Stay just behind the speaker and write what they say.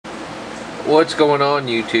What's going on,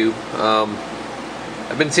 YouTube?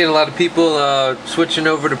 I've been seeing a lot of people switching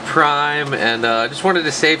over to Prime, and I just wanted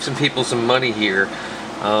to save some people some money here.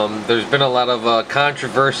 There's been a lot of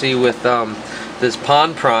controversy with this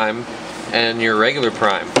Pond Prime and your regular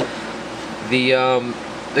Prime.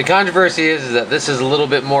 The controversy is that this is a little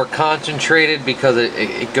bit more concentrated because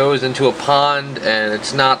it goes into a pond and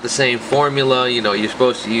it's not the same formula. You know, you're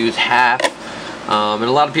supposed to use half, and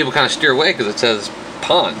a lot of people kind of steer away because it says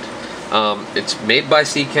pond. It's made by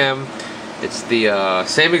Seachem. It's the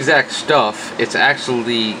same exact stuff. It's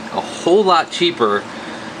actually a whole lot cheaper,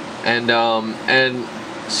 and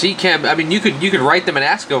Seachem, I mean, you could write them and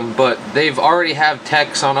ask them, but they've already have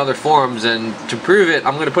texts on other forums, and to prove it,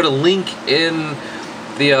 I'm going to put a link in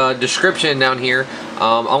the description down here.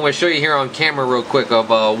 I'm going to show you here on camera real quick of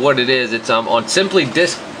what it is. It's on Simply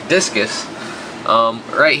Discus.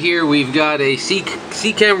 Right here we've got a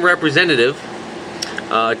Seachem representative,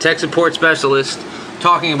 tech support specialist,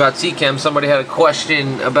 talking about Seachem. Somebody had a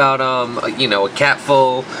question about you know, a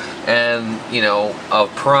capful and, you know,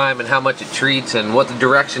 of Prime and how much it treats and what the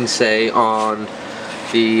directions say on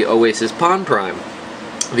the Oasis Pond Prime.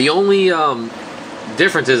 The only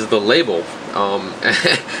difference is the label.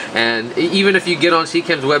 And even if you get on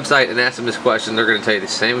Seachem's website and ask them this question, they're going to tell you the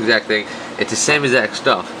same exact thing. It's the same exact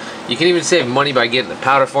stuff. You can even save money by getting the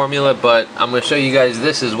powder formula, but I'm going to show you guys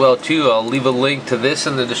this as well too. I'll leave a link to this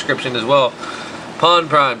in the description as well. Pond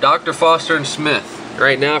Prime, Dr. Foster and Smith,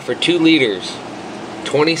 right now for 2 liters,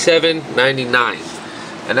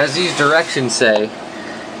 $27.99. And as these directions say,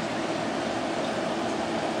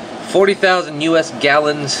 40,000 US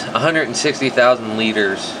gallons, 160,000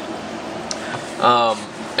 liters.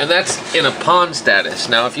 And that's in a pond status.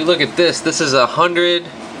 Now if you look at this, this is 100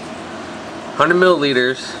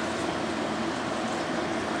 milliliters,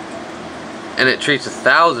 and it treats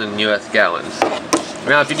 1,000 US gallons.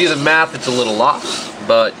 Now if you do the math, it's a little off,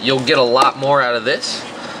 but you'll get a lot more out of this.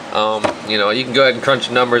 You know, you can go ahead and crunch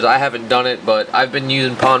the numbers. I haven't done it, but I've been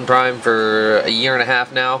using Pond Prime for a year and a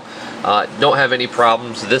half now. Don't have any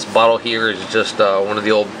problems. This bottle here is just one of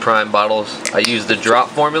the old Prime bottles. I use the drop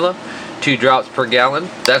formula, 2 drops per gallon.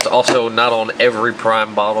 That's also not on every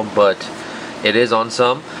Prime bottle, but it is on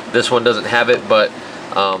some. This one doesn't have it, but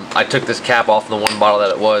I took this cap off the one bottle that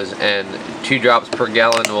it was, and 2 drops per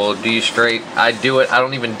gallon will do you straight. I do it. I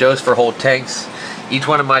don't even dose for whole tanks. Each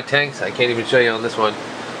one of my tanks, I can't even show you on this one.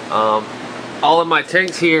 All of my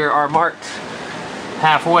tanks here are marked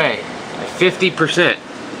halfway, 50%.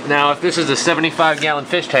 Now, if this is a 75-gallon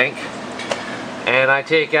fish tank, and I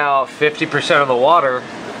take out 50% of the water,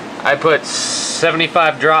 I put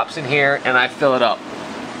 75 drops in here and I fill it up.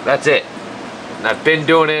 That's it. And I've been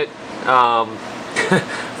doing it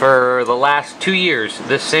for the last 2 years,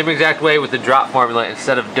 this same exact way with the drop formula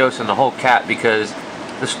instead of dosing the whole cap, because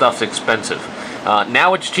this stuff's expensive.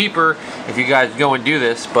 Now it's cheaper if you guys go and do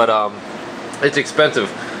this, but it's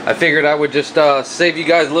expensive. I figured I would just save you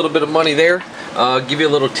guys a little bit of money there, give you a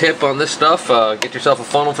little tip on this stuff. Get yourself a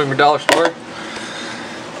funnel from your dollar store.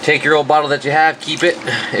 Take your old bottle that you have, keep it.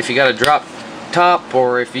 If you got a drop top,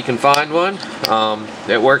 or if you can find one,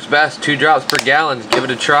 it works best. 2 drops per gallon. Give it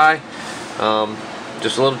a try.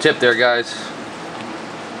 Just a little tip there, guys.